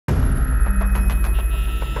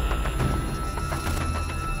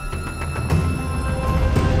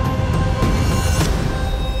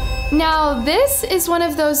Now, this is one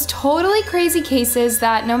of those totally crazy cases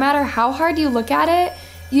that no matter how hard you look at it,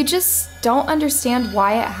 you just don't understand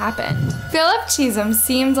why it happened. Philip Cheatham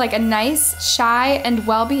seemed like a nice, shy, and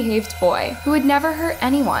well-behaved boy who would never hurt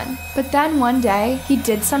anyone. But then one day, he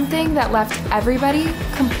did something that left everybody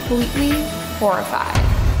completely horrified.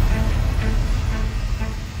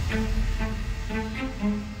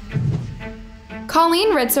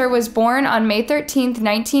 Colleen Ritzer was born on May 13,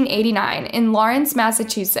 1989 in Lawrence,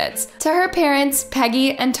 Massachusetts, to her parents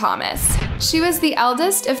Peggy and Thomas. She was the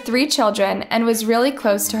eldest of 3 children and was really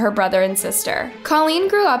close to her brother and sister. Colleen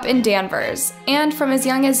grew up in Danvers, and from as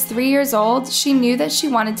young as 3 years old, she knew that she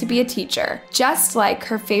wanted to be a teacher, just like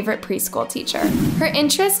her favorite preschool teacher. Her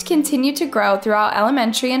interest continued to grow throughout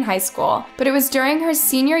elementary and high school, but it was during her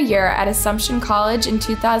senior year at Assumption College in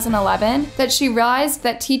 2011 that she realized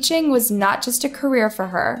that teaching was not just a career for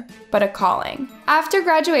her, but a calling. After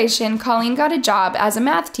graduation, Colleen got a job as a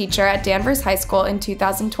math teacher at Danvers High School in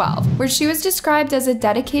 2012, where she was described as a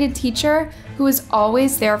dedicated teacher who was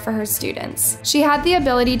always there for her students. She had the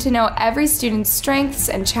ability to know every student's strengths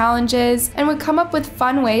and challenges and would come up with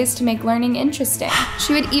fun ways to make learning interesting.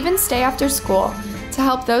 She would even stay after school to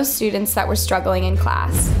help those students that were struggling in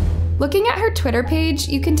class. Looking at her Twitter page,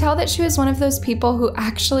 you can tell that she was one of those people who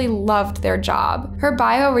actually loved their job. Her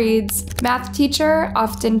bio reads, "Math teacher,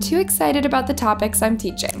 often too excited about the topics I'm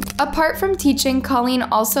teaching." Apart from teaching, Colleen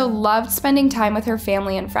also loved spending time with her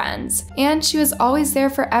family and friends, and she was always there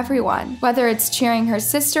for everyone. Whether it's cheering her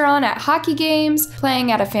sister on at hockey games,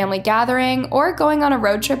 playing at a family gathering, or going on a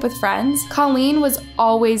road trip with friends, Colleen was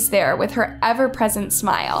always there with her ever-present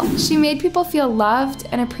smile. She made people feel loved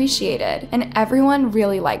and appreciated, and everyone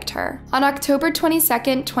really liked her. On October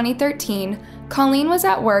 22, 2013, Colleen was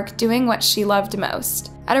at work doing what she loved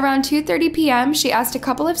most. At around 2:30 p.m., she asked a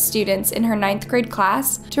couple of students in her 9th grade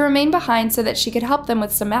class to remain behind so that she could help them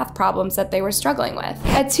with some math problems that they were struggling with.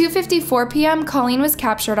 At 2:54 p.m., Colleen was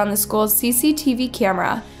captured on the school's CCTV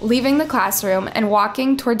camera, leaving the classroom and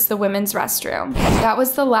walking towards the women's restroom. That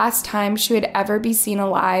was the last time she would ever be seen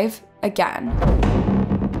alive again.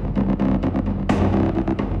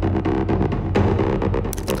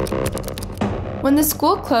 When the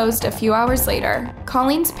school closed a few hours later,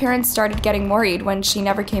 Colleen's parents started getting worried when she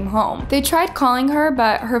never came home. They tried calling her,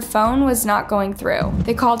 but her phone was not going through.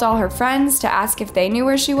 They called all her friends to ask if they knew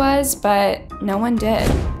where she was, but no one did.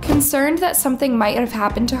 Concerned that something might have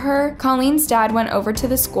happened to her, Colleen's dad went over to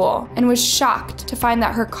the school and was shocked to find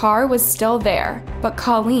that her car was still there, but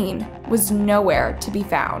Colleen was nowhere to be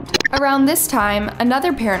found. Around this time,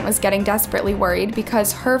 another parent was getting desperately worried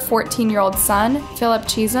because her 14-year-old son, Philip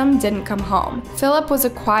Cheatham, didn't come home. Philip was a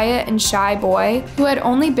quiet and shy boy who had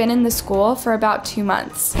only been in the school for about 2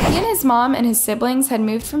 months. He and his mom and his siblings had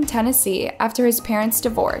moved from Tennessee after his parents'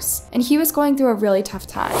 divorce, and he was going through a really tough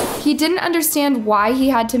time. He didn't understand why he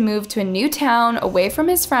had to move to a new town away from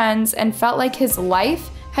his friends and felt like his life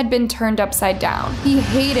had been turned upside down. He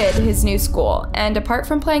hated his new school, and apart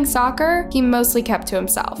from playing soccer, he mostly kept to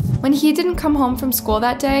himself. When he didn't come home from school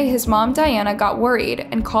that day, his mom Diana got worried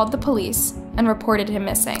and called the police and reported him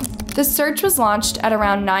missing. The search was launched at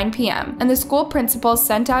around 9 p.m., and the school principal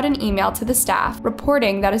sent out an email to the staff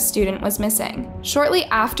reporting that a student was missing. Shortly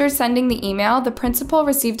after sending the email, the principal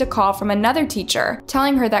received a call from another teacher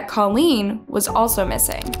telling her that Colleen was also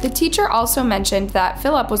missing. The teacher also mentioned that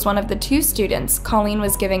Philip was one of the 2 students Colleen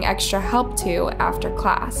was giving extra help to after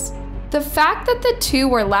class. The fact that the 2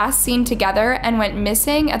 were last seen together and went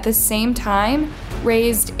missing at the same time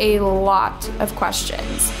raised a lot of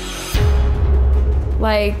questions.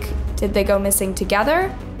 Like, did they go missing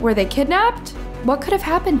together? Were they kidnapped? What could have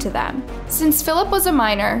happened to them? Since Philip was a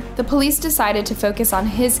minor, the police decided to focus on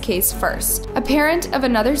his case first. A parent of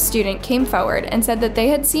another student came forward and said that they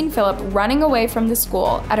had seen Philip running away from the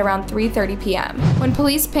school at around 3:30 p.m. When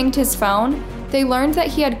police pinged his phone, they learned that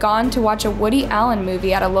he had gone to watch a Woody Allen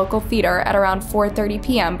movie at a local theater at around 4:30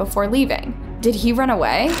 p.m. before leaving. Did he run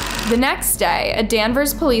away? The next day, a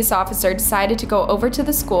Danvers police officer decided to go over to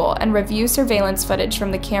the school and review surveillance footage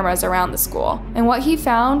from the cameras around the school. And what he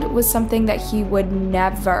found was something that he would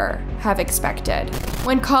never have expected.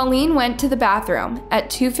 When Colleen went to the bathroom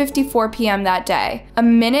at 2:54 p.m. that day, a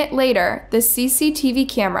minute later, the CCTV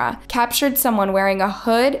camera captured someone wearing a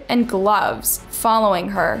hood and gloves following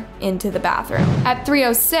her into the bathroom. At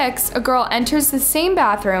 3:06, a girl enters the same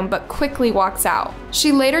bathroom but quickly walks out.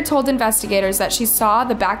 She later told investigators that she saw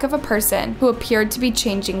the back of a person who appeared to be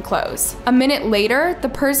changing clothes. A minute later, the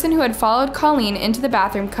person who had followed Colleen into the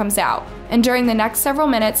bathroom comes out, and during the next several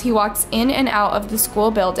minutes, he walks in and out of the school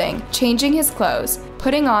building, changing his clothes,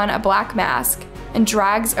 putting on a black mask, and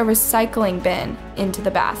drags a recycling bin into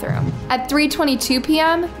the bathroom. At 3:22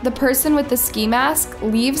 p.m., the person with the ski mask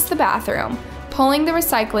leaves the bathroom, pulling the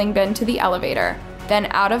recycling bin to the elevator, then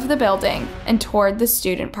out of the building and toward the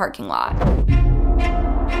student parking lot.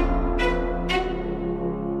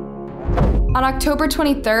 On October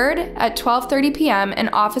 23rd, at 12:30 p.m., an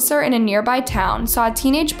officer in a nearby town saw a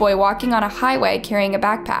teenage boy walking on a highway carrying a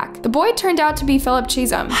backpack. The boy turned out to be Philip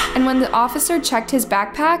Chisholm, and when the officer checked his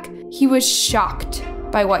backpack, he was shocked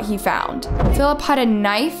by what he found. Philip had a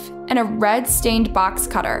knife and a red-stained box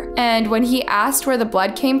cutter, and when he asked where the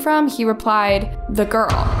blood came from, he replied, "The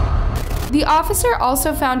girl." The officer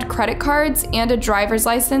also found credit cards and a driver's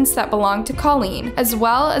license that belonged to Colleen, as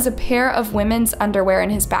well as a pair of women's underwear in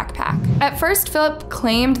his backpack. At first, Philip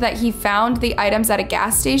claimed that he found the items at a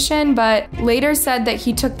gas station, but later said that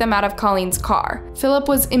he took them out of Colleen's car. Philip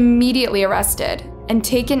was immediately arrested and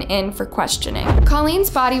taken in for questioning. Colleen's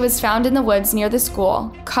body was found in the woods near the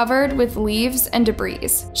school, covered with leaves and debris.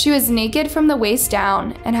 She was naked from the waist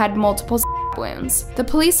down and had multiple wounds. The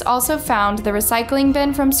police also found the recycling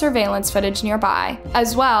bin from surveillance footage nearby,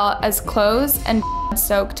 as well as clothes and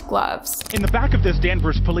soaked gloves. In the back of this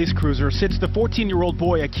Danvers police cruiser sits the 14-year-old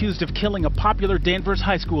boy accused of killing a popular Danvers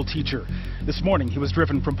high school teacher. This morning, he was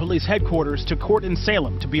driven from police headquarters to court in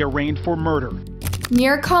Salem to be arraigned for murder.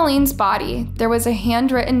 Near Colleen's body, there was a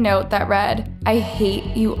handwritten note that read, "I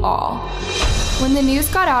hate you all." When the news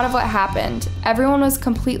got out of what happened, everyone was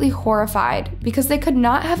completely horrified because they could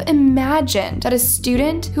not have imagined that a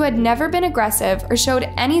student who had never been aggressive or showed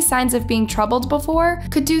any signs of being troubled before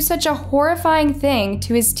could do such a horrifying thing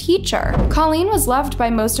to his teacher. Colleen was loved by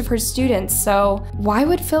most of her students, so why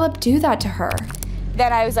would Philip do that to her?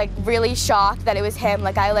 Then I was really shocked that it was him.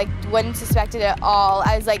 I wouldn't suspect it at all.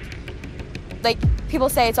 I was like people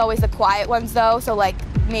say it's always the quiet ones though, so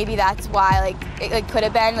maybe that's why it could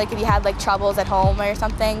have been if he had troubles at home or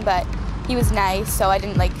something, but he was nice, so I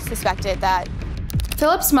didn't suspect it that.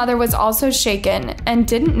 Philip's mother was also shaken and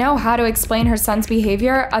didn't know how to explain her son's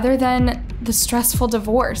behavior other than the stressful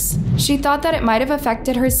divorce. She thought that it might have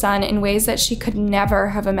affected her son in ways that she could never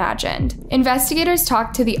have imagined. Investigators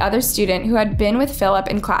talked to the other student who had been with Philip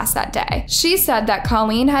in class that day. She said that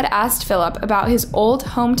Colleen had asked Philip about his old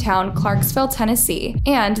hometown, Clarksville, Tennessee,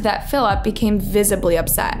 and that Philip became visibly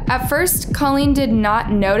upset. At first, Colleen did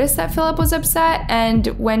not notice that Philip was upset, and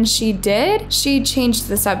when she did, she changed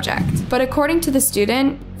the subject. But according to the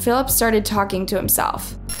student, Philip started talking to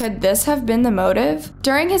himself. Could this have been the motive?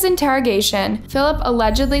 During his interrogation, Philip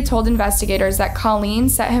allegedly told investigators that Colleen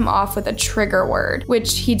set him off with a trigger word,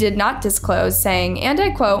 which he did not disclose, saying, and I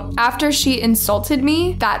quote, "After she insulted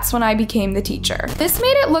me, that's when I became the teacher." This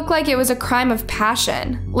made it look like it was a crime of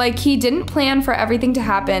passion. He didn't plan for everything to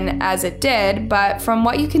happen as it did, but from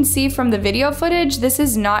what you can see from the video footage, this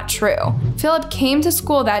is not true. Philip came to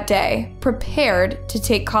school that day, prepared to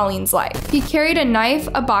take Colleen's life. He carried a knife,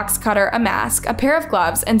 a box cutter, a mask, a pair of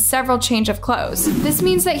gloves, and several change of clothes. This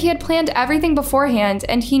means that he had planned everything beforehand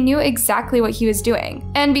and he knew exactly what he was doing.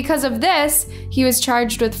 And because of this, he was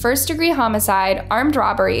charged with first-degree homicide, armed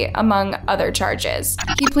robbery, among other charges.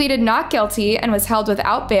 He pleaded not guilty and was held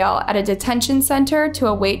without bail at a detention center to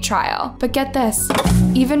await trial. But get this,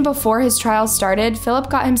 even before his trial started, Philip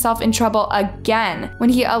got himself in trouble again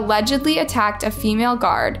when he allegedly attacked a female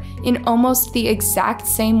guard in almost the exact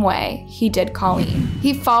same way he did Colleen.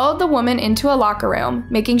 He followed the woman into a locker room,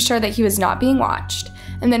 making sure that he was not being watched,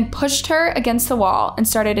 and then pushed her against the wall and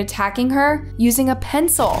started attacking her using a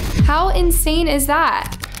pencil. How insane is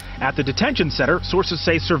that? At the detention center, sources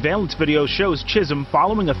say surveillance video shows Chisholm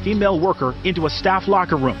following a female worker into a staff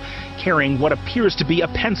locker room, carrying what appears to be a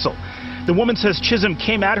pencil. The woman says Chisholm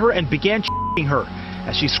came at her and began ***ing her.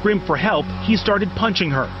 As she screamed for help, he started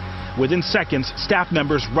punching her. Within seconds, staff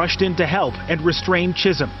members rushed in to help and restrain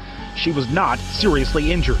Chisholm. She was not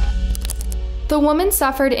seriously injured. The woman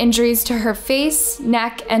suffered injuries to her face,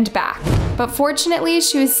 neck, and back, but fortunately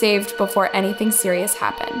she was saved before anything serious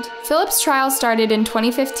happened. Philip's trial started in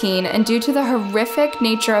 2015, and due to the horrific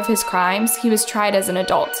nature of his crimes, he was tried as an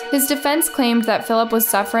adult. His defense claimed that Philip was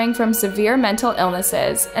suffering from severe mental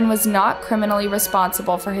illnesses and was not criminally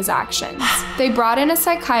responsible for his actions. They brought in a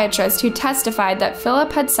psychiatrist who testified that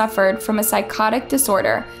Philip had suffered from a psychotic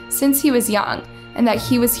disorder since he was young, and that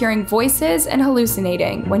he was hearing voices and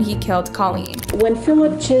hallucinating when he killed Colleen. When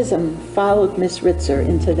Philip Chisholm followed Miss Ritzer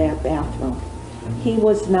into that bathroom, he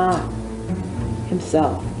was not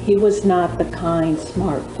himself. He was not the kind,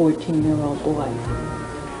 smart 14-year-old boy.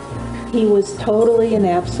 He was totally and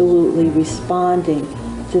absolutely responding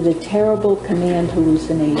to the terrible command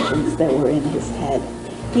hallucinations that were in his head.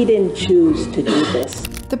 He didn't choose to do this.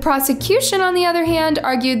 The prosecution, on the other hand,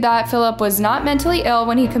 argued that Philip was not mentally ill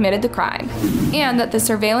when he committed the crime, and that the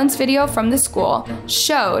surveillance video from the school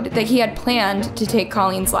showed that he had planned to take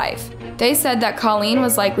Colleen's life. They said that Colleen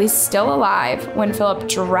was likely still alive when Philip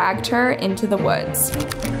dragged her into the woods.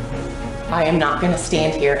 I am not going to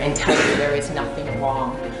stand here and tell you there is nothing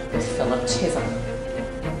wrong with Philip Chisholm.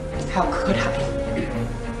 How could I?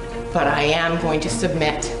 But I am going to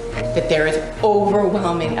submit that there is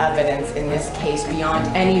overwhelming evidence in this case beyond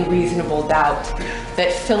any reasonable doubt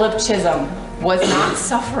that Philip Chisholm was not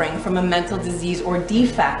suffering from a mental disease or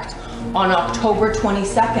defect on October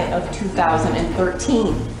 22nd of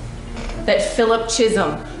 2013. That Philip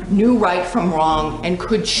Chisholm knew right from wrong and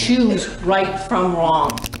could choose right from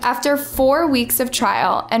wrong. After 4 weeks of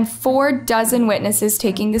trial and 4 dozen witnesses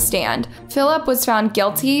taking the stand, Philip was found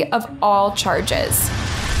guilty of all charges.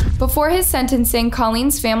 Before his sentencing,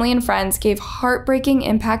 Colleen's family and friends gave heartbreaking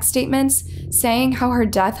impact statements saying how her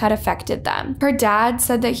death had affected them. Her dad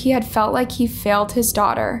said that he had felt like he failed his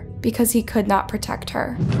daughter because he could not protect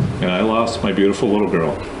her. And I lost my beautiful little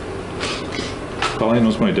girl. Colleen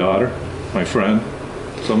was my daughter, my friend,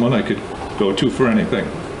 someone I could go to for anything.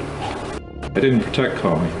 I didn't protect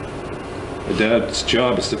Colleen. A dad's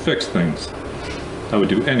job is to fix things. I would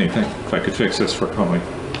do anything if I could fix this for Colleen.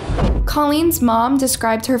 Colleen's mom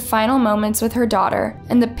described her final moments with her daughter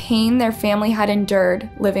and the pain their family had endured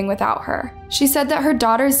living without her. She said that her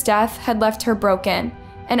daughter's death had left her broken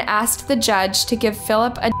and asked the judge to give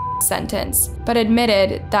Philip a sentence, but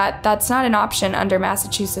admitted that that's not an option under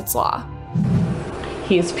Massachusetts law.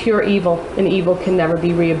 He is pure evil, and evil can never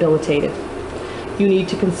be rehabilitated. You need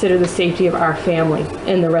to consider the safety of our family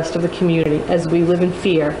and the rest of the community as we live in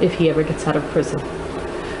fear if he ever gets out of prison.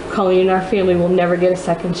 Colleen and our family will never get a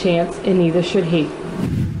second chance, and neither should he.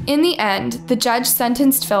 In the end, the judge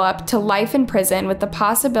sentenced Philip to life in prison with the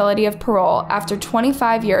possibility of parole after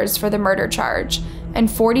 25 years for the murder charge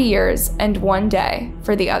and 40 years and 1 day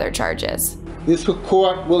for the other charges. This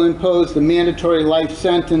court will impose the mandatory life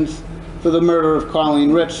sentence for the murder of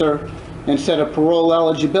Colleen Ritzer and set a parole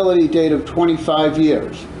eligibility date of 25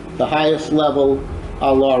 years, the highest level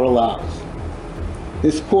our law allows.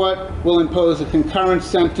 This court will impose a concurrent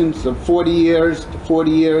sentence of 40 years to 40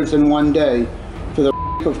 years and 1 day for the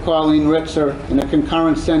of Colleen Ritzer and a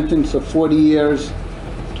concurrent sentence of 40 years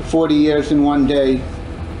to 40 years and 1 day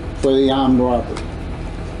for the armed robbery.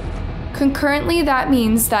 Concurrently, that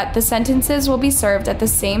means that the sentences will be served at the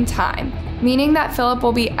same time, meaning that Philip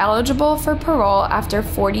will be eligible for parole after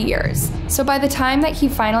 40 years. So by the time that he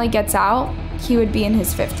finally gets out, he would be in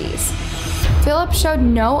his 50s. Philip showed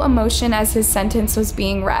no emotion as his sentence was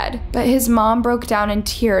being read, but his mom broke down in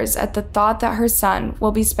tears at the thought that her son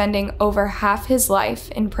will be spending over half his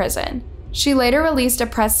life in prison. She later released a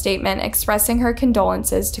press statement expressing her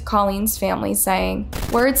condolences to Colleen's family, saying,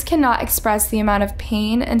 "Words cannot express the amount of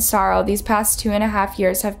pain and sorrow these past 2.5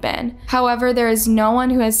 years have been. However, there is no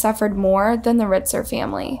one who has suffered more than the Ritzer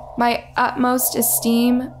family. My utmost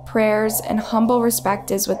esteem, prayers, and humble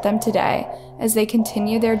respect is with them today as they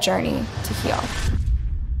continue their journey to heal."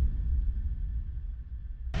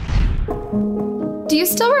 Do you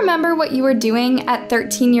still remember what you were doing at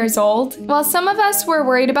 13 years old? While some of us were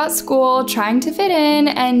worried about school, trying to fit in,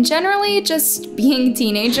 and generally just being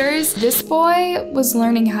teenagers, this boy was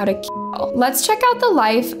learning how to kill. Let's check out the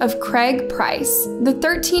life of Craig Price, the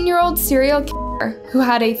 13-year-old serial killer who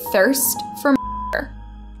had a thirst for murder.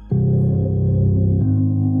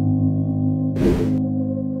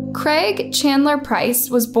 Craig Chandler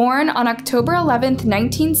Price was born on October 11th,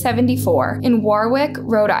 1974 in Warwick,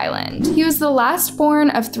 Rhode Island. He was the last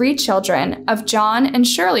born of 3 children of John and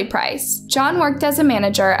Shirley Price. John worked as a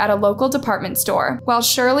manager at a local department store, while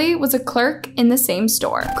Shirley was a clerk in the same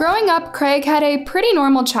store. Growing up, Craig had a pretty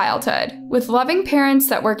normal childhood, with loving parents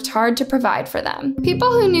that worked hard to provide for them.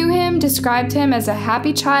 People who knew him described him as a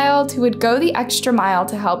happy child who would go the extra mile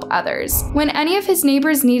to help others. When any of his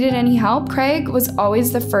neighbors needed any help, Craig was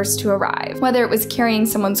always the first to arrive. Whether it was carrying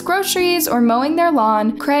someone's groceries or mowing their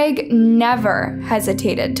lawn, Craig never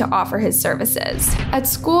hesitated to offer his services. At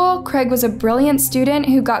school, Craig was a brilliant student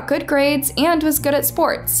who got good grades and was good at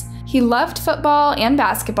sports. He loved football and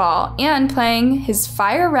basketball and playing his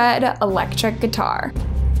fire red electric guitar.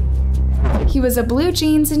 He was a blue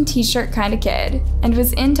jeans and t-shirt kind of kid, and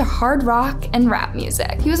was into hard rock and rap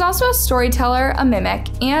music. He was also a storyteller, a mimic,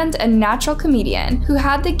 and a natural comedian who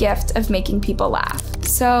had the gift of making people laugh.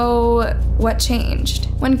 So, what changed?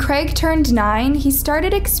 When Craig turned 9, he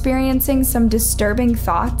started experiencing some disturbing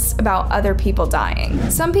thoughts about other people dying.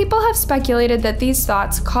 Some people have speculated that these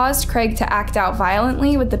thoughts caused Craig to act out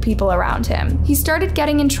violently with the people around him. He started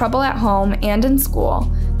getting in trouble at home and in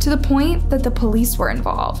school, to the point that the police were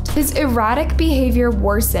involved. His erratic behavior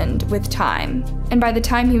worsened with time, and by the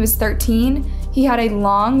time he was 13, he had a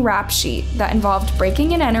long rap sheet that involved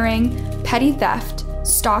breaking and entering, petty theft,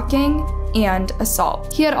 stalking, and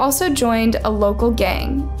assault. He had also joined a local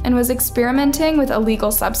gang and was experimenting with illegal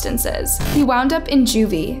substances. He wound up in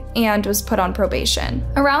juvie and was put on probation.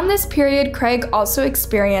 Around this period, Craig also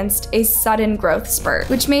experienced a sudden growth spurt,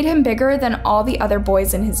 which made him bigger than all the other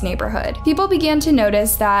boys in his neighborhood. People began to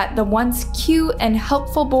notice that the once cute and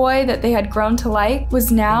helpful boy that they had grown to like was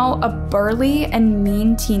now a burly and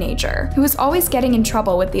mean teenager who was always getting in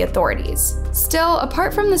trouble with the authorities. Still,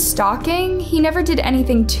 apart from the stalking, he never did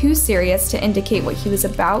anything too serious to indicate what he was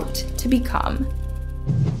about to become.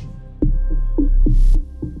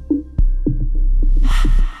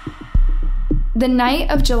 The night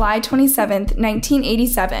of July 27th,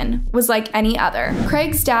 1987 was like any other.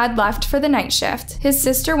 Craig's dad left for the night shift, his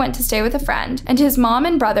sister went to stay with a friend, and his mom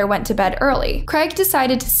and brother went to bed early. Craig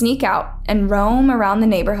decided to sneak out and roam around the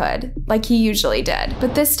neighborhood like he usually did.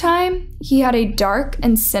 But this time, he had a dark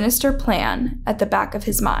and sinister plan at the back of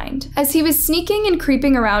his mind. As he was sneaking and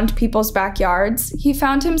creeping around people's backyards, he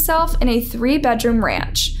found himself in a 3-bedroom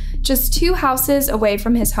ranch, just 2 houses away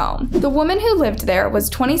from his home. The woman who lived there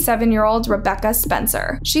was 27-year-old Rebecca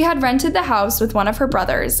Spencer. She had rented the house with one of her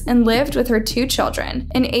brothers and lived with her 2 children,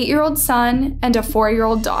 an 8-year-old son and a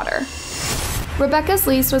 4-year-old daughter. Rebecca's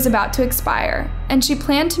lease was about to expire, and she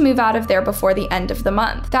planned to move out of there before the end of the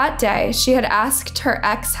month. That day, she had asked her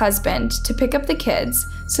ex-husband to pick up the kids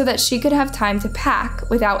so that she could have time to pack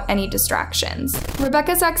without any distractions.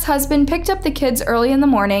 Rebecca's ex-husband picked up the kids early in the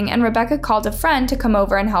morning, and Rebecca called a friend to come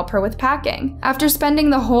over and help her with packing. After spending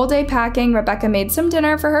the whole day packing, Rebecca made some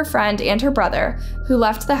dinner for her friend and her brother, who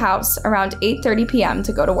left the house around 8:30 p.m.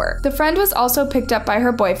 to go to work. The friend was also picked up by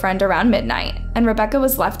her boyfriend around midnight, and Rebecca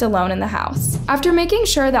was left alone in the house. After making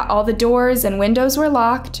sure that all the doors and windows were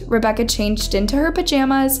locked, Rebecca changed into her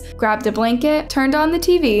pajamas, grabbed a blanket, turned on the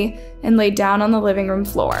TV, and laid down on the living room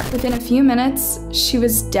floor. Within a few minutes, she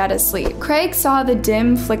was dead asleep. Craig saw the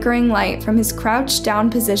dim, flickering light from his crouched down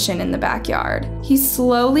position in the backyard. He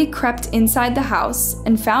slowly crept inside the house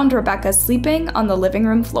and found Rebecca sleeping on the living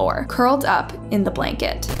room floor, curled up in the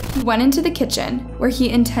blanket. He went into the kitchen, where he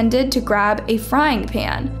intended to grab a frying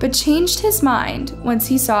pan, but changed his mind once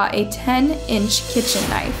he saw a 10-inch kitchen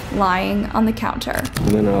knife lying on the counter. And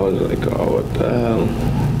then I was like, oh, what the hell?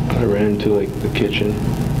 I ran into the kitchen.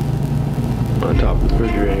 On top of the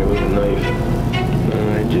refrigerator was a knife,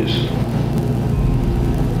 and I just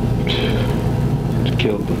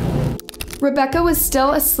killed them. Rebecca was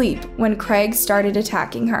still asleep when Craig started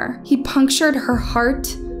attacking her. He punctured her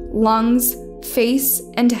heart, lungs, face,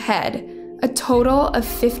 and head a total of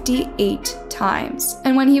 58 times.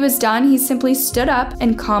 And when he was done, he simply stood up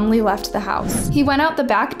and calmly left the house. He went out the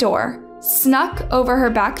back door, snuck over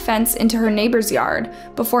her back fence into her neighbor's yard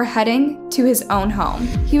before heading to his own home.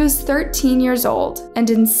 He was 13 years old and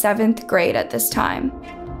in 7th grade at this time,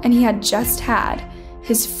 and he had just had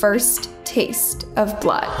his first taste of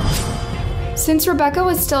blood. Since Rebecca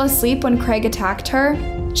was still asleep when Craig attacked her,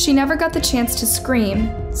 she never got the chance to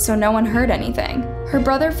scream, so no one heard anything. Her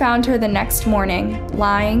brother found her the next morning,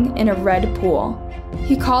 lying in a red pool.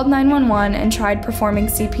 He called 911 and tried performing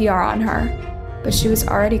CPR on her, but she was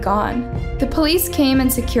already gone. The police came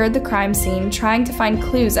and secured the crime scene, trying to find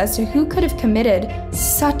clues as to who could have committed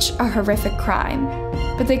such a horrific crime.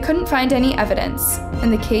 But they couldn't find any evidence,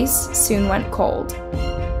 and the case soon went cold.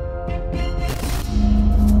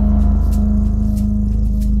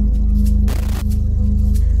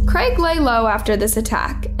 Craig lay low after this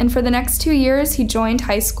attack, and for the next 2 years he joined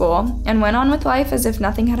high school and went on with life as if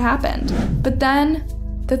nothing had happened. But then,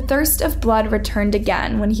 the thirst of blood returned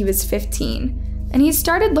again when he was 15, and he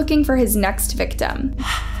started looking for his next victim.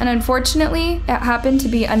 And unfortunately, it happened to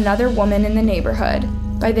be another woman in the neighborhood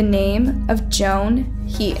by the name of Joan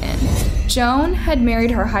Heaton. Joan had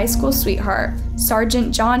married her high school sweetheart,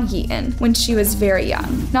 Sergeant John Heaton, when she was very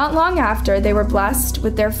young. Not long after, they were blessed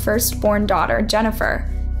with their firstborn daughter, Jennifer,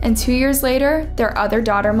 and 2 years later, their other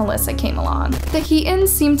daughter, Melissa, came along. The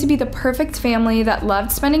Heatons seemed to be the perfect family that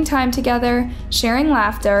loved spending time together, sharing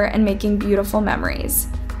laughter, and making beautiful memories.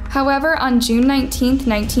 However, on June 19,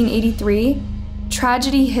 1983,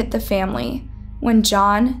 tragedy hit the family when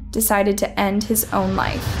John decided to end his own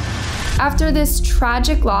life. After this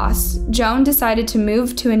tragic loss, Joan decided to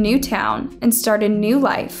move to a new town and start a new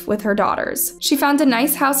life with her daughters. She found a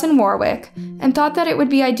nice house in Warwick and thought that it would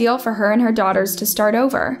be ideal for her and her daughters to start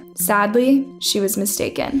over. Sadly, she was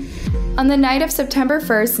mistaken. On the night of September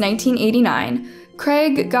 1st, 1989,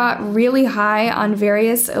 Craig got really high on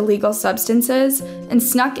various illegal substances and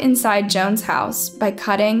snuck inside Joan's house by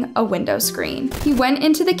cutting a window screen. He went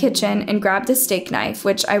into the kitchen and grabbed a steak knife,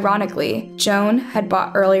 which ironically, Joan had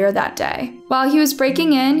bought earlier that day. While he was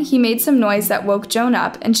breaking in, he made some noise that woke Joan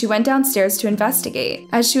up, and she went downstairs to investigate,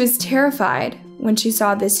 as she was terrified when she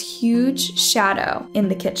saw this huge shadow in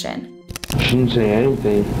the kitchen. She didn't say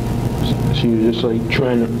anything. She was just like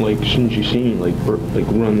trying to, like, as soon as she seen me, like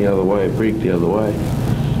run the other way, break the other way.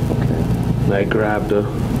 Okay. And I grabbed her.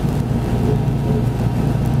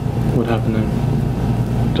 What happened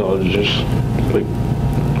then? So I was just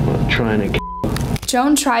like trying to kill her.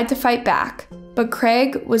 Joan tried to fight back, but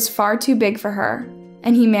Craig was far too big for her,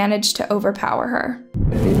 and he managed to overpower her.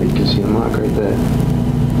 You can see the mark right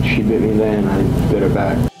there. She bit me there and I bit her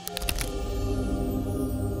back.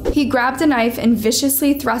 He grabbed a knife and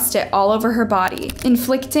viciously thrust it all over her body,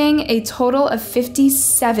 inflicting a total of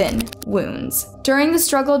 57 wounds. During the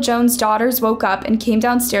struggle, Joan's daughters woke up and came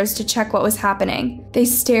downstairs to check what was happening. They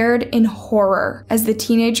stared in horror as the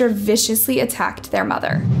teenager viciously attacked their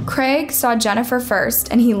mother. Craig saw Jennifer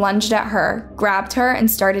first, and he lunged at her, grabbed her,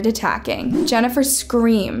 and started attacking. Jennifer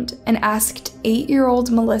screamed and asked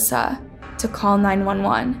 8-year-old Melissa to call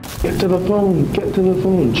 911. Get to the phone, get to the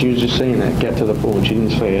phone. She was just saying that, get to the phone. She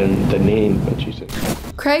didn't say the name, but she said.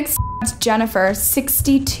 Craig stabbed Jennifer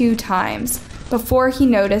 62 times before he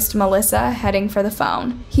noticed Melissa heading for the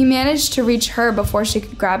phone. He managed to reach her before she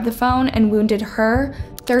could grab the phone and wounded her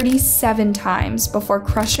 37 times before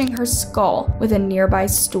crushing her skull with a nearby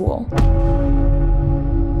stool.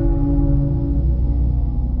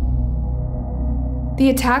 The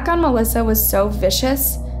attack on Melissa was so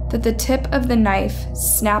vicious that the tip of the knife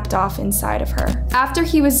snapped off inside of her. After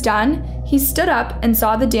he was done, he stood up and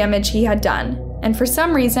saw the damage he had done, and for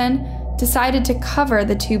some reason, decided to cover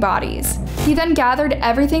the two bodies. He then gathered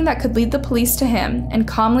everything that could lead the police to him and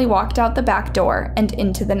calmly walked out the back door and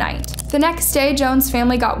into the night. The next day, Joan's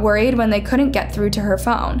family got worried when they couldn't get through to her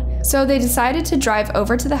phone, so they decided to drive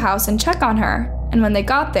over to the house and check on her, and when they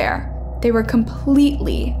got there, they were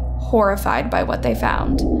completely horrified by what they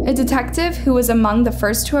found. A detective who was among the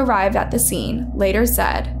first to arrive at the scene later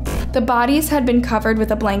said, "The bodies had been covered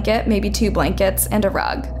with a blanket, maybe 2 blankets, and a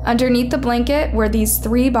rug. Underneath the blanket were these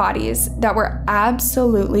 3 bodies that were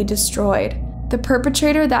absolutely destroyed. The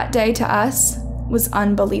perpetrator that day to us was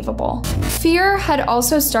unbelievable." Fear had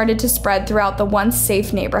also started to spread throughout the once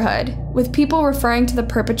safe neighborhood, with people referring to the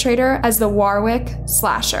perpetrator as the Warwick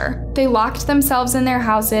Slasher. They locked themselves in their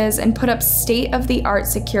houses and put up state-of-the-art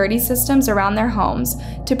security systems around their homes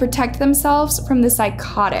to protect themselves from the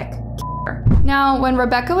psychotic killer. Now, when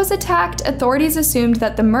Rebecca was attacked, authorities assumed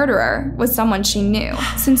that the murderer was someone she knew,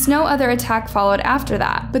 since no other attack followed after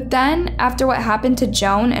that. But then, after what happened to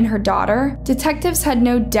Joan and her daughter, detectives had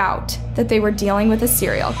no doubt that they were dealing with a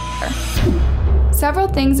serial killer. Several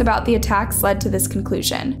things about the attacks led to this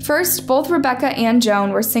conclusion. First, both Rebecca and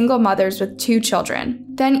Joan were single mothers with 2 children.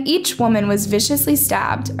 Then each woman was viciously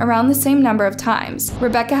stabbed around the same number of times.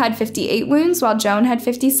 Rebecca had 58 wounds while Joan had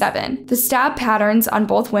 57. The stab patterns on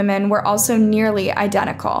both women were also nearly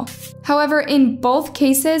identical. However, in both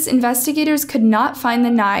cases, investigators could not find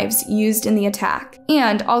the knives used in the attack,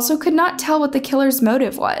 and also could not tell what the killer's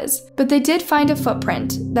motive was. But they did find a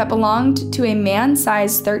footprint that belonged to a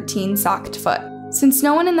man-sized 13 socked foot. Since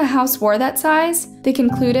no one in the house wore that size, they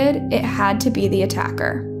concluded it had to be the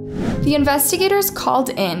attacker. The investigators called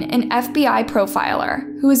in an FBI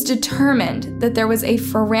profiler who was determined that there was a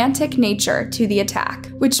frantic nature to the attack,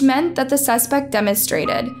 which meant that the suspect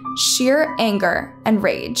demonstrated sheer anger and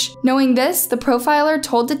rage. Knowing this, the profiler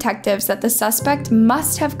told detectives that the suspect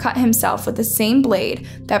must have cut himself with the same blade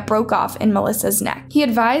that broke off in Melissa's neck. He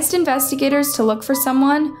advised investigators to look for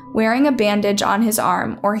someone wearing a bandage on his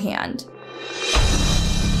arm or hand.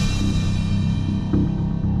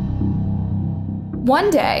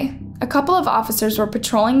 One day, a couple of officers were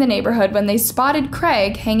patrolling the neighborhood when they spotted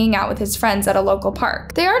Craig hanging out with his friends at a local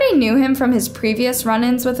park. They already knew him from his previous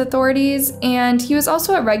run-ins with authorities, and he was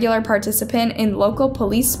also a regular participant in local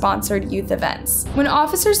police-sponsored youth events. When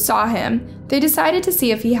officers saw him, they decided to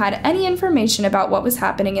see if he had any information about what was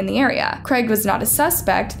happening in the area. Craig was not a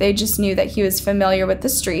suspect, they just knew that he was familiar with the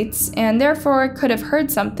streets, and therefore could have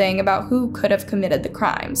heard something about who could have committed the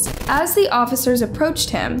crimes. As the officers approached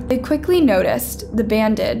him, they quickly noticed the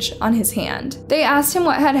bandage on his hand. They asked him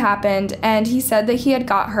what had happened, and he said that he had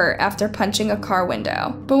got hurt after punching a car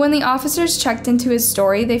window. But when the officers checked into his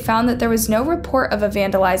story, they found that there was no report of a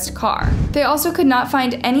vandalized car. They also could not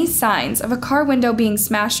find any signs of a car window being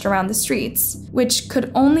smashed around the streets, which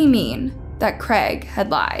could only mean that Craig had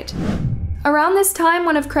lied. Around this time,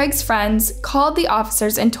 one of Craig's friends called the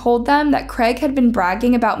officers and told them that Craig had been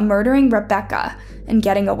bragging about murdering Rebecca and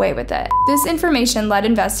getting away with it. This information led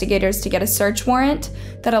investigators to get a search warrant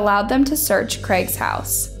that allowed them to search Craig's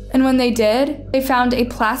house. And when they did, they found a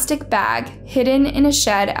plastic bag hidden in a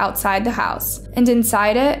shed outside the house, and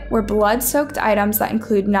inside it were blood-soaked items that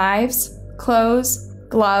include knives, clothes,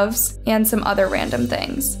 gloves, and some other random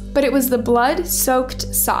things. But it was the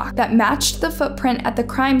blood-soaked sock that matched the footprint at the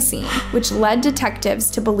crime scene, which led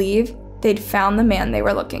detectives to believe they'd found the man they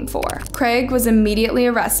were looking for. Craig was immediately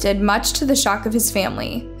arrested, much to the shock of his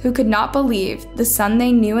family, who could not believe the son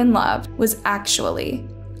they knew and loved was actually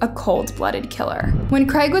a cold-blooded killer. When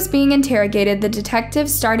Craig was being interrogated, the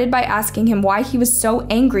detectives started by asking him why he was so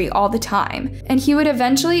angry all the time, and he would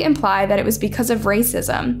eventually imply that it was because of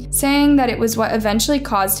racism, saying that it was what eventually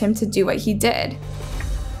caused him to do what he did.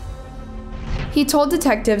 He told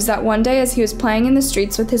detectives that one day as he was playing in the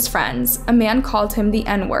streets with his friends, a man called him the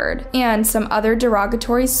N-word and some other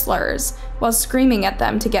derogatory slurs while screaming at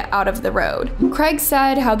them to get out of the road. Craig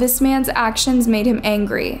said how this man's actions made him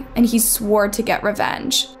angry and he swore to get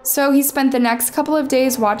revenge. So he spent the next couple of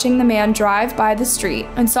days watching the man drive by the street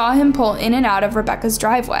and saw him pull in and out of Rebecca's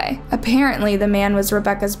driveway. Apparently, the man was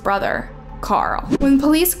Rebecca's brother, Carl. When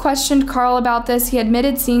police questioned Carl about this, he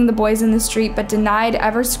admitted seeing the boys in the street but denied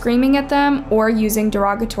ever screaming at them or using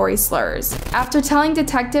derogatory slurs. After telling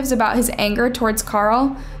detectives about his anger towards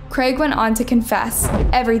Carl, Craig went on to confess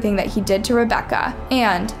everything that he did to Rebecca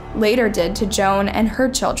and later did to Joan and her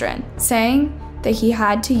children, saying that he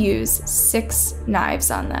had to use 6 knives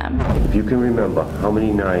on them. If you can remember, how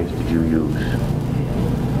many knives did you use?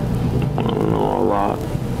 I don't know, a lot.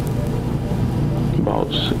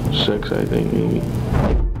 About 6, I think, maybe.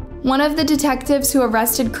 One of the detectives who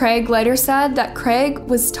arrested Craig later said that Craig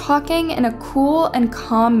was talking in a cool and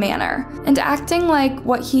calm manner and acting like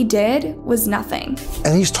what he did was nothing.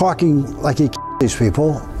 And he's talking like he these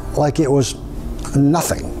people like it was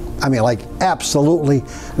nothing. I mean, like absolutely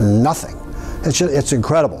nothing. It's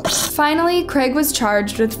incredible. Finally, Craig was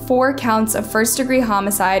charged with 4 counts of first-degree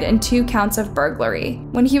homicide and 2 counts of burglary.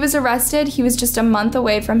 When he was arrested, he was just a month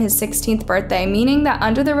away from his 16th birthday, meaning that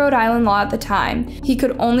under the Rhode Island law at the time, he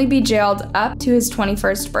could only be jailed up to his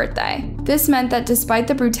 21st birthday. This meant that despite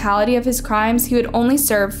the brutality of his crimes, he would only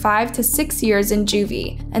serve 5 to 6 years in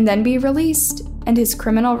juvie and then be released and his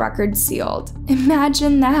criminal record sealed.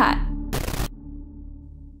 Imagine that.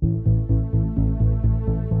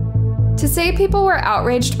 To say people were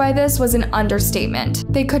outraged by this was an understatement.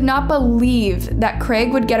 They could not believe that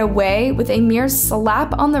Craig would get away with a mere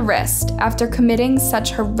slap on the wrist after committing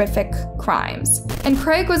such horrific crimes. And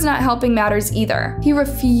Craig was not helping matters either. He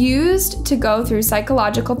refused to go through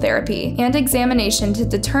psychological therapy and examination to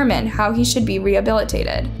determine how he should be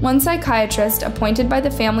rehabilitated. One psychiatrist appointed by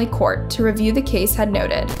the family court to review the case had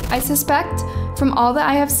noted, "I suspect from all that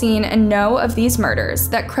I have seen and know of these murders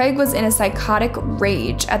that Craig was in a psychotic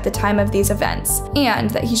rage at the time of these events, and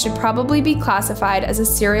that he should probably be classified as a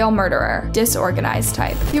serial murderer, disorganized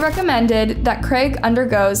type." He recommended that Craig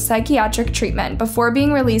undergoes psychiatric treatment before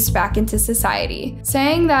being released back into society,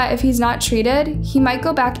 saying that if he's not treated, he might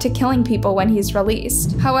go back to killing people when he's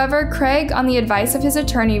released. However, Craig, on the advice of his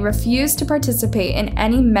attorney, refused to participate in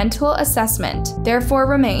any mental assessment, therefore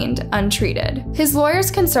remained untreated. His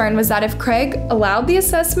lawyer's concern was that if Craig allowed the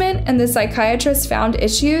assessment and the psychiatrist found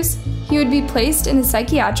issues, he would be placed in a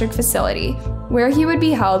psychiatric facility where he would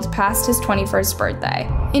be held past his 21st birthday.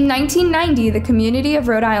 In 1990, the community of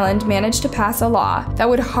Rhode Island managed to pass a law that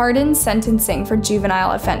would harden sentencing for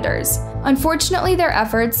juvenile offenders. Unfortunately, their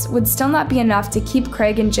efforts would still not be enough to keep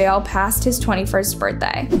Craig in jail past his 21st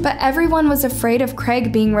birthday. But everyone was afraid of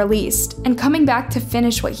Craig being released and coming back to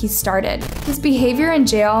finish what he started. His behavior in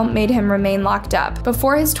jail made him remain locked up.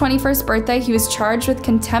 Before his 21st birthday, he was charged with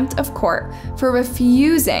contempt of court for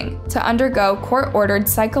refusing to undergo court-ordered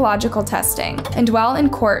psychological testing. And while in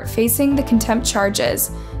court facing the contempt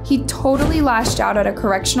charges, he totally lashed out at a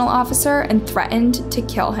correctional officer and threatened to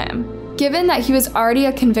kill him. Given that he was already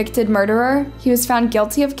a convicted murderer, he was found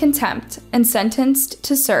guilty of contempt and sentenced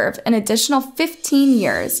to serve an additional 15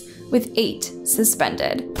 years, with 8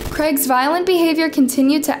 suspended. Craig's violent behavior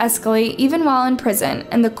continued to escalate even while in prison,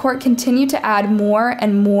 and the court continued to add more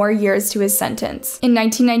and more years to his sentence. In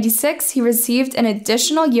 1996, he received an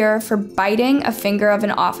additional year for biting a finger of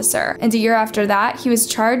an officer, and a year after that, he was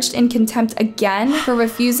charged in contempt again for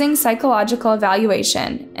refusing psychological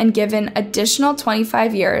evaluation and given additional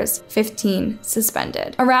 25 years, 15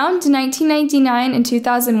 suspended. Around 1999 and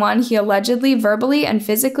 2001, he allegedly verbally and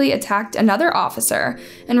physically attacked another officer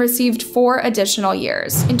and received 4 additional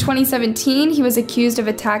years. In 2017, he was accused of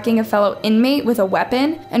attacking a fellow inmate with a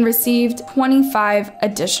weapon and received 25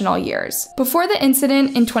 additional years. Before the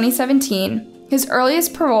incident in 2017, his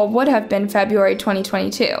earliest parole would have been February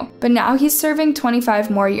 2022, but now he's serving 25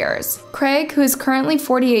 more years. Craig, who is currently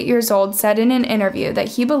 48 years old, said in an interview that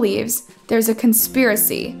he believes there's a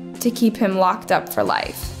conspiracy to keep him locked up for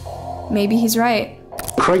life. Maybe he's right.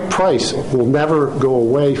 Craig Price will never go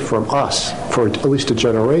away from us for at least a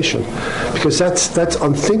generation, because that's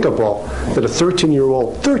unthinkable that a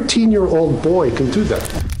 13-year-old boy can do that.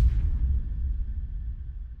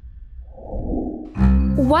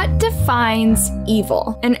 What defines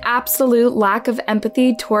evil? An absolute lack of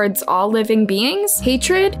empathy towards all living beings?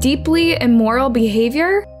 Hatred? Deeply immoral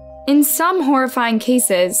behavior? In some horrifying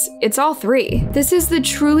cases, it's all three. This is the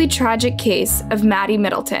truly tragic case of Maddie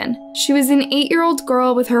Middleton. She was an 8-year-old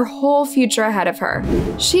girl with her whole future ahead of her.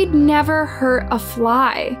 She'd never hurt a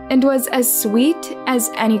fly and was as sweet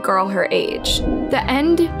as any girl her age. The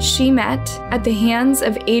end she met at the hands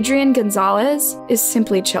of Adrian Gonzalez is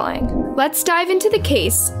simply chilling. Let's dive into the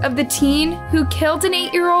case of the teen who killed an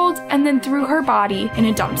 8-year-old and then threw her body in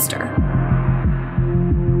a dumpster.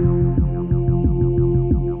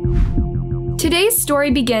 Today's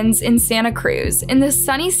story begins in Santa Cruz, in the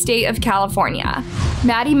sunny state of California.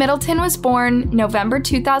 Maddie Middleton was born November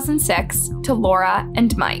 2006 to Laura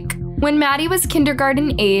and Mike. When Maddie was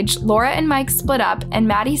kindergarten age, Laura and Mike split up and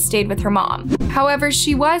Maddie stayed with her mom. However,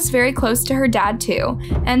 she was very close to her dad too,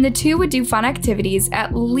 and the two would do fun activities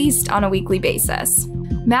at least on a weekly basis.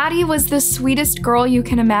 Maddie was the sweetest girl you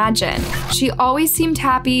can imagine. She always seemed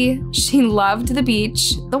happy, she loved the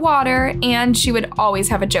beach, the water, and she would always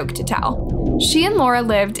have a joke to tell. She and Laura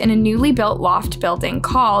lived in a newly built loft building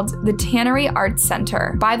called the Tannery Arts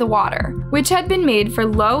Center by the water, which had been made for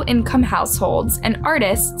low-income households and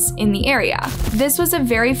artists in the area. This was a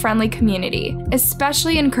very friendly community,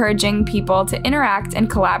 especially encouraging people to interact and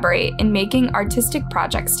collaborate in making artistic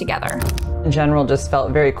projects together. In general, just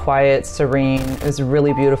felt very quiet, serene. It was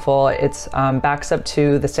really beautiful. It backs up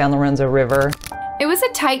to the San Lorenzo River. It was a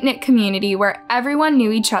tight-knit community where everyone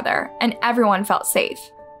knew each other and everyone felt safe.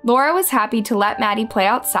 Laura was happy to let Maddie play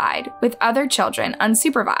outside with other children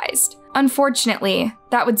unsupervised. Unfortunately,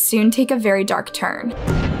 that would soon take a very dark turn.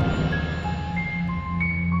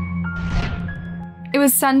 It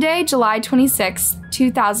was Sunday, July 26,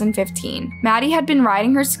 2015. Maddie had been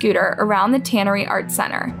riding her scooter around the Tannery Arts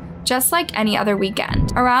Center, just like any other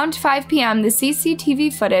weekend. Around 5 p.m., the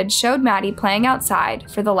CCTV footage showed Maddie playing outside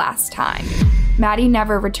for the last time. Maddie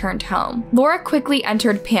never returned home. Laura quickly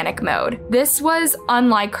entered panic mode. This was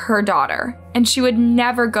unlike her daughter, and she would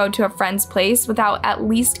never go to a friend's place without at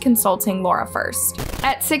least consulting Laura first.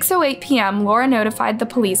 At 6:08 p.m., Laura notified the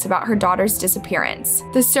police about her daughter's disappearance.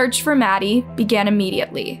 The search for Maddie began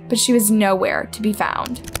immediately, but she was nowhere to be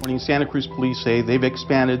found. Santa Cruz police say they've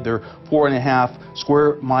expanded their 4.5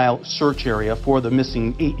 square mile search area for the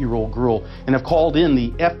missing 8-year-old girl and have called in the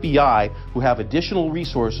FBI, who have additional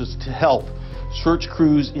resources to help. Search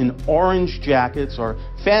crews in orange jackets are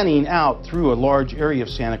fanning out through a large area of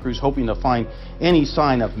Santa Cruz, hoping to find any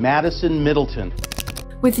sign of Madison Middleton.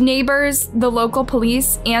 With neighbors, the local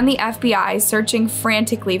police, and the FBI searching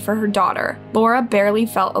frantically for her daughter, Laura barely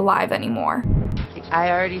felt alive anymore.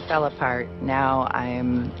 I already fell apart. Now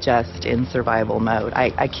I'm just in survival mode.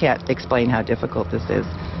 I can't explain how difficult this is.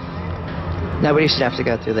 Nobody should have to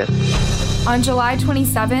go through this. On July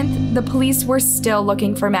 27th, the police were still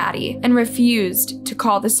looking for Maddie and refused to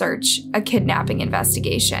call the search a kidnapping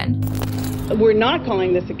investigation. We're not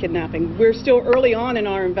calling this a kidnapping. We're still early on in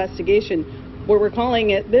our investigation. What we're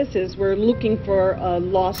calling it this is we're looking for a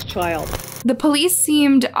lost child. The police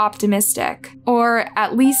seemed optimistic, or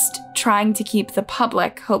at least trying to keep the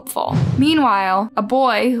public hopeful. Meanwhile, a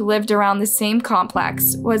boy who lived around the same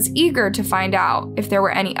complex was eager to find out if there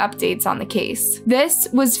were any updates on the case. This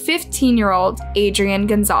was 15-year-old Adrian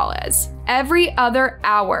Gonzalez. Every other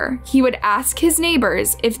hour, he would ask his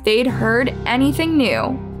neighbors if they'd heard anything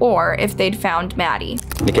new or if they'd found Maddie.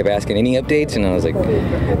 They kept asking any updates, and I was like,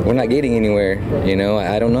 we're not getting anywhere, you know,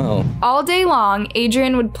 I don't know. All day long,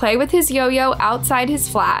 Adrian would play with his yo-yo outside his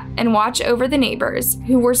flat and watch over the neighbors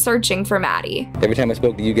who were searching for Maddie. Every time I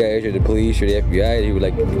spoke to you guys or the police or the FBI, he would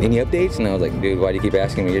like, any updates? And I was like, dude, why do you keep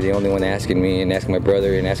asking me? You're the only one asking me and asking my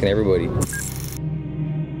brother and asking everybody.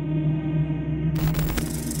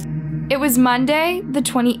 It was Monday, the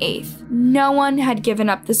 28th. No one had given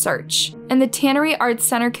up the search, and the Tannery Arts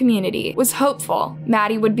Center community was hopeful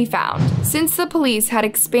Maddie would be found, since the police had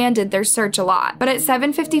expanded their search a lot. But at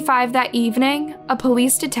 7:55 that evening, a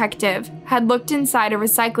police detective had looked inside a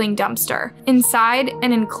recycling dumpster, inside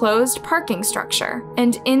an enclosed parking structure,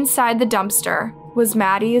 and inside the dumpster was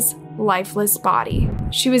Maddie's lifeless body.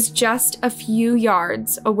 She was just a few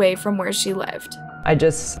yards away from where she lived. I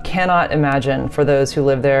just cannot imagine, for those who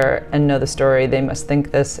live there and know the story, they must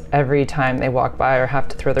think this every time they walk by or have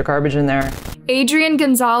to throw their garbage in there. Adrian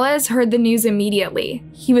Gonzalez heard the news immediately.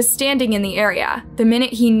 He was standing in the area. The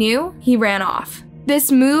minute he knew, he ran off.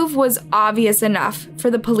 This move was obvious enough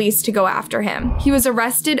for the police to go after him. He was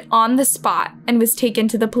arrested on the spot and was taken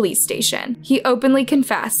to the police station. He openly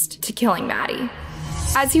confessed to killing Maddie.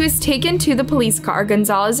 As he was taken to the police car,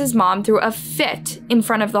 Gonzalez's mom threw a fit in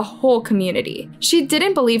front of the whole community. She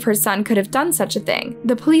didn't believe her son could have done such a thing.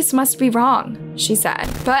 The police must be wrong, she said.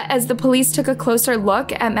 But as the police took a closer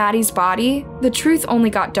look at Maddie's body, the truth only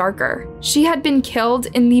got darker. She had been killed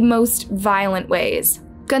in the most violent ways.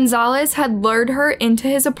 Gonzalez had lured her into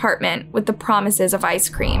his apartment with the promises of ice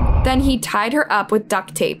cream. Then he tied her up with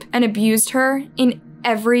duct tape and abused her in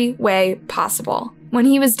every way possible. When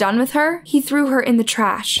he was done with her, he threw her in the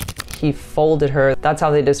trash. He folded her. That's how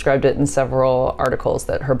they described it in several articles,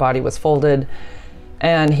 that her body was folded,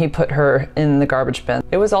 and he put her in the garbage bin.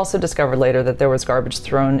 It was also discovered later that there was garbage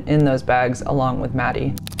thrown in those bags along with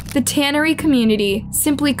Maddie. The Tannery community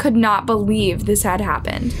simply could not believe this had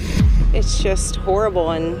happened. It's just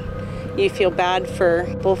horrible, and you feel bad for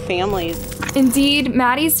both families. Indeed,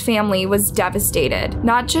 Maddie's family was devastated,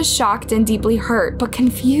 not just shocked and deeply hurt, but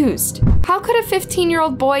confused. How could a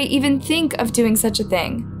 15-year-old boy even think of doing such a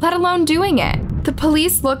thing, let alone doing it? The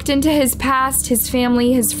police looked into his past, his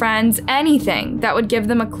family, his friends, anything that would give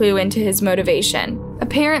them a clue into his motivation.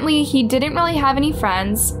 Apparently, he didn't really have any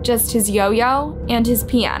friends, just his yo-yo and his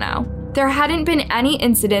piano. There hadn't been any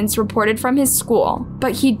incidents reported from his school,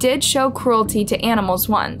 but he did show cruelty to animals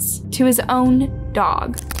once, to his own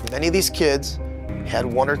dog. Many of these kids had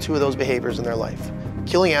one or two of those behaviors in their life.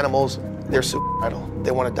 Killing animals, they're suicidal.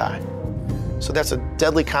 They want to die. So that's a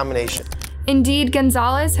deadly combination. Indeed,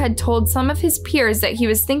 Gonzalez had told some of his peers that he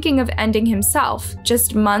was thinking of ending himself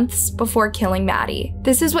just months before killing Maddie.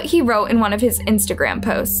 This is what he wrote in one of his Instagram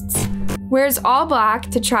posts. Wears all black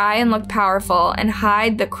to try and look powerful and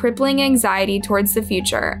hide the crippling anxiety towards the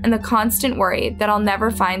future and the constant worry that I'll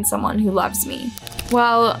never find someone who loves me.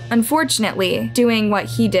 Well, unfortunately, doing what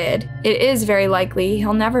he did, it is very likely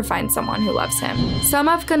he'll never find someone who loves him. Some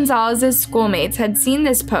of Gonzalez's schoolmates had seen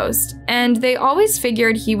this post, and they always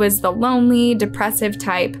figured he was the lonely, depressive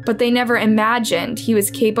type, but they never imagined he was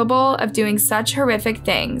capable of doing such horrific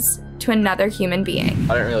things to another human being.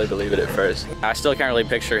 I didn't really believe it at first. I still can't really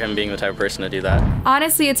picture him being the type of person to do that.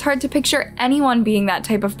 Honestly, it's hard to picture anyone being that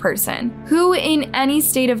type of person. Who in any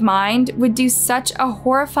state of mind would do such a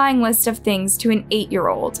horrifying list of things to an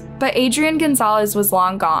 8-year-old? But Adrian Gonzalez was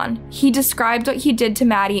long gone. He described what he did to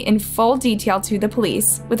Maddie in full detail to the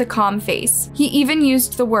police with a calm face. He even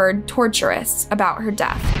used the word torturous about her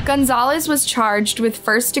death. Gonzalez was charged with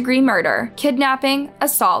first-degree murder, kidnapping,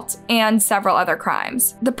 assault, and several other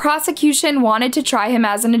crimes. The prosecution wanted to try him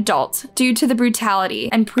as an adult due to the brutality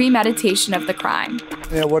and premeditation of the crime.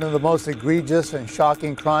 One of the most egregious and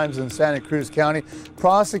shocking crimes in Santa Cruz County.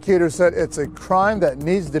 Prosecutors said it's a crime that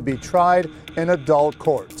needs to be tried in adult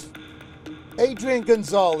courts. Adrian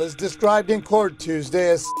Gonzalez, described in court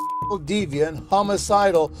Tuesday as deviant,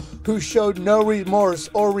 homicidal, who showed no remorse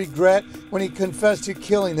or regret when he confessed to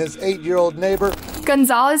killing his 8-year-old neighbor.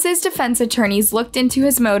 Gonzalez's defense attorneys looked into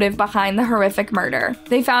his motive behind the horrific murder.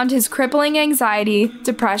 They found his crippling anxiety,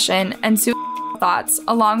 depression, and suicidal thoughts,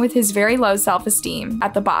 along with his very low self-esteem,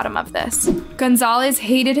 at the bottom of this. Gonzalez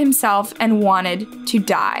hated himself and wanted to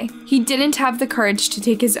die. He didn't have the courage to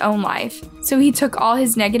take his own life, so he took all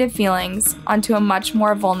his negative feelings onto a much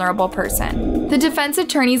more vulnerable person. The defense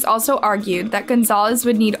attorneys also argued that Gonzalez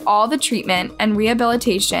would need all the treatment and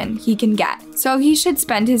rehabilitation he can get, so he should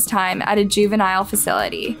spend his time at a juvenile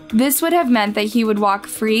facility. This would have meant that he would walk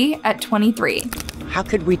free at 23. How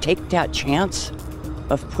could we take that chance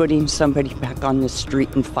of putting somebody back on the street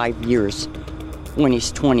in 5 years when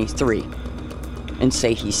he's 23 and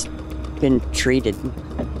say he's been treated?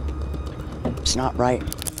 It's not right.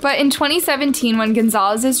 But in 2017, when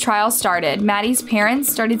Gonzalez's trial started, Maddie's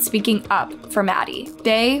parents started speaking up for Maddie.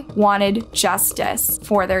 They wanted justice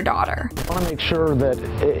for their daughter. I want to make sure that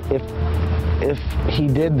if if he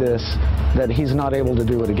did this, that he's not able to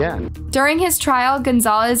do it again. During his trial,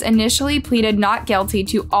 Gonzalez initially pleaded not guilty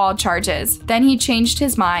to all charges. Then he changed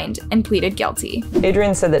his mind and pleaded guilty.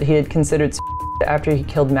 Adrian said that he had considered after he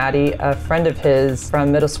killed Maddie. A friend of his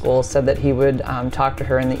from middle school said that he would talk to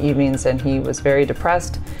her in the evenings, and he was very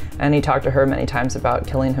depressed, and he talked to her many times about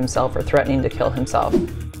killing himself or threatening to kill himself.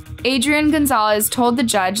 Adrian Gonzalez told the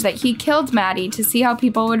judge that he killed Maddie to see how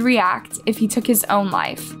people would react if he took his own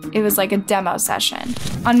life. It was like a demo session.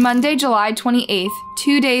 On Monday, July 28th,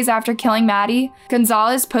 2 days after killing Maddie,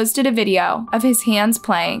 Gonzalez posted a video of his hands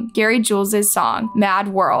playing Gary Jules' song, Mad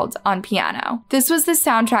World, on piano. This was the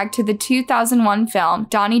soundtrack to the 2001 film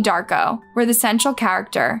Donnie Darko, where the central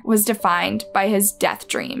character was defined by his death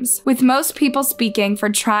dreams. With most people speaking for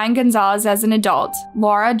trying Gonzalez as an adult,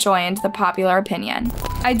 Laura joined the popular opinion.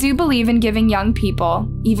 I do believe in giving young people,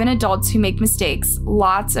 even adults who make mistakes,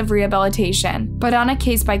 lots of rehabilitation, but on a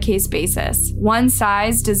case-by-case basis. One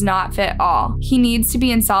size does not fit all. He needs to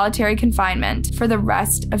be in solitary confinement for the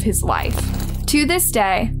rest of his life. To this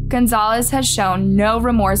day, Gonzalez has shown no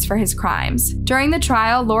remorse for his crimes. During the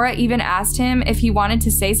trial, Laura even asked him if he wanted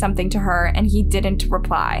to say something to her, and he didn't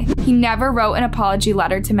reply. He never wrote an apology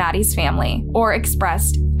letter to Maddie's family or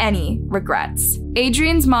expressed any regrets.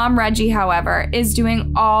 Adrian's mom, Reggie, however, is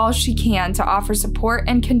doing all she can to offer support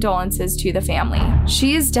and condolences to the family.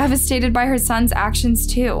 She is devastated by her son's actions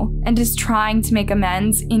too, and is trying to make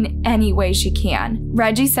amends in any way she can.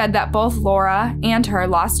 Reggie said that both Laura and her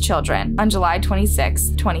lost children on July 26,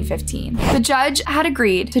 2015. The judge had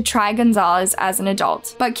agreed to try Gonzalez as an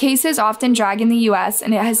adult, but cases often drag in the US,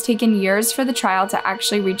 and it has taken years for the trial to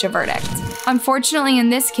actually reach a verdict. Unfortunately, in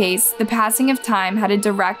this case, the passing of time had a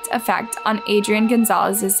direct effect on Adrian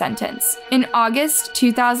Gonzalez's sentence. In August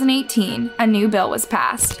 2018, a new bill was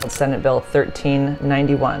passed. Senate Bill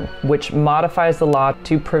 1391, which modifies the law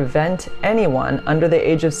to prevent anyone under the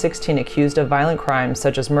age of 16 accused of violent crimes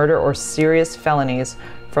such as murder or serious felonies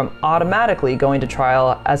from automatically going to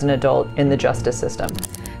trial as an adult in the justice system.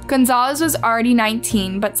 Gonzalez was already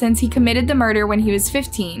 19, but since he committed the murder when he was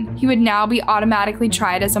 15, he would now be automatically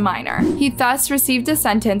tried as a minor. He thus received a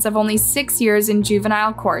sentence of only 6 years in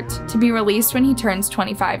juvenile court to be released when he turns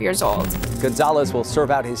 25 years old. Gonzalez will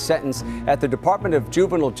serve out his sentence at the Department of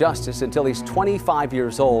Juvenile Justice until he's 25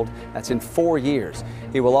 years old. That's in 4 years.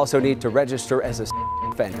 He will also need to register as a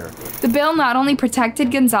offender. The bill not only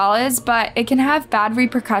protected Gonzalez, but it can have bad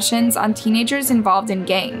repercussions on teenagers involved in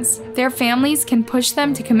gangs. Their families can push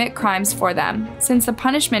them to commit crimes for them, since the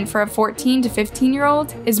punishment for a 14 to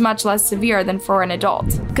 15-year-old is much less severe than for an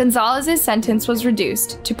adult. Gonzalez's sentence was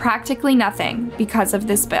reduced to practically nothing because of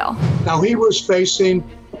this bill. Now, he was facing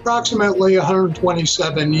approximately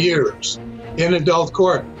 127 years in adult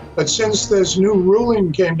court. But since this new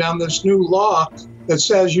ruling came down, this new law that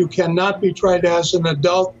says you cannot be tried as an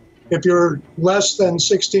adult if you're less than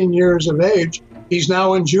 16 years of age, he's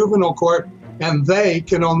now in juvenile court, and they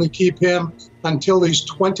can only keep him until he's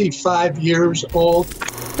 25 years old.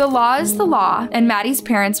 The law is the law, and Maddie's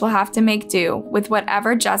parents will have to make do with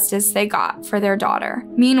whatever justice they got for their daughter.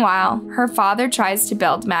 Meanwhile, her father tries to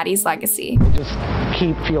build Maddie's legacy. Just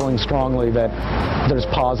keep feeling strongly that there's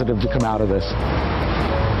positive to come out of this.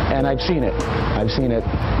 And I've seen it. I've seen it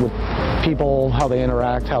with people, how they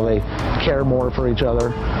interact, how they care more for each other,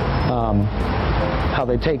 how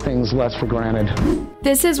they take things less for granted.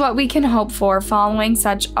 This is what we can hope for following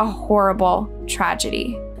such a horrible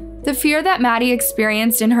tragedy. The fear that Maddie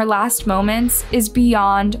experienced in her last moments is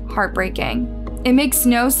beyond heartbreaking. It makes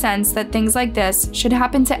no sense that things like this should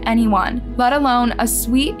happen to anyone, let alone a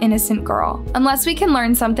sweet, innocent girl. Unless we can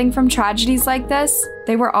learn something from tragedies like this,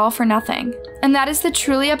 they were all for nothing. And that is the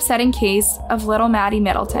truly upsetting case of little Maddie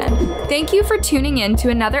Middleton. Thank you for tuning in to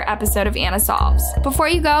another episode of Anna Solves. Before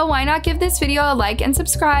you go, why not give this video a like and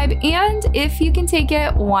subscribe? And if you can take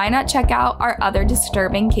it, why not check out our other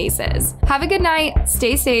disturbing cases? Have a good night,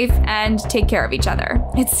 stay safe, and take care of each other.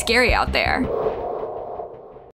 It's scary out there.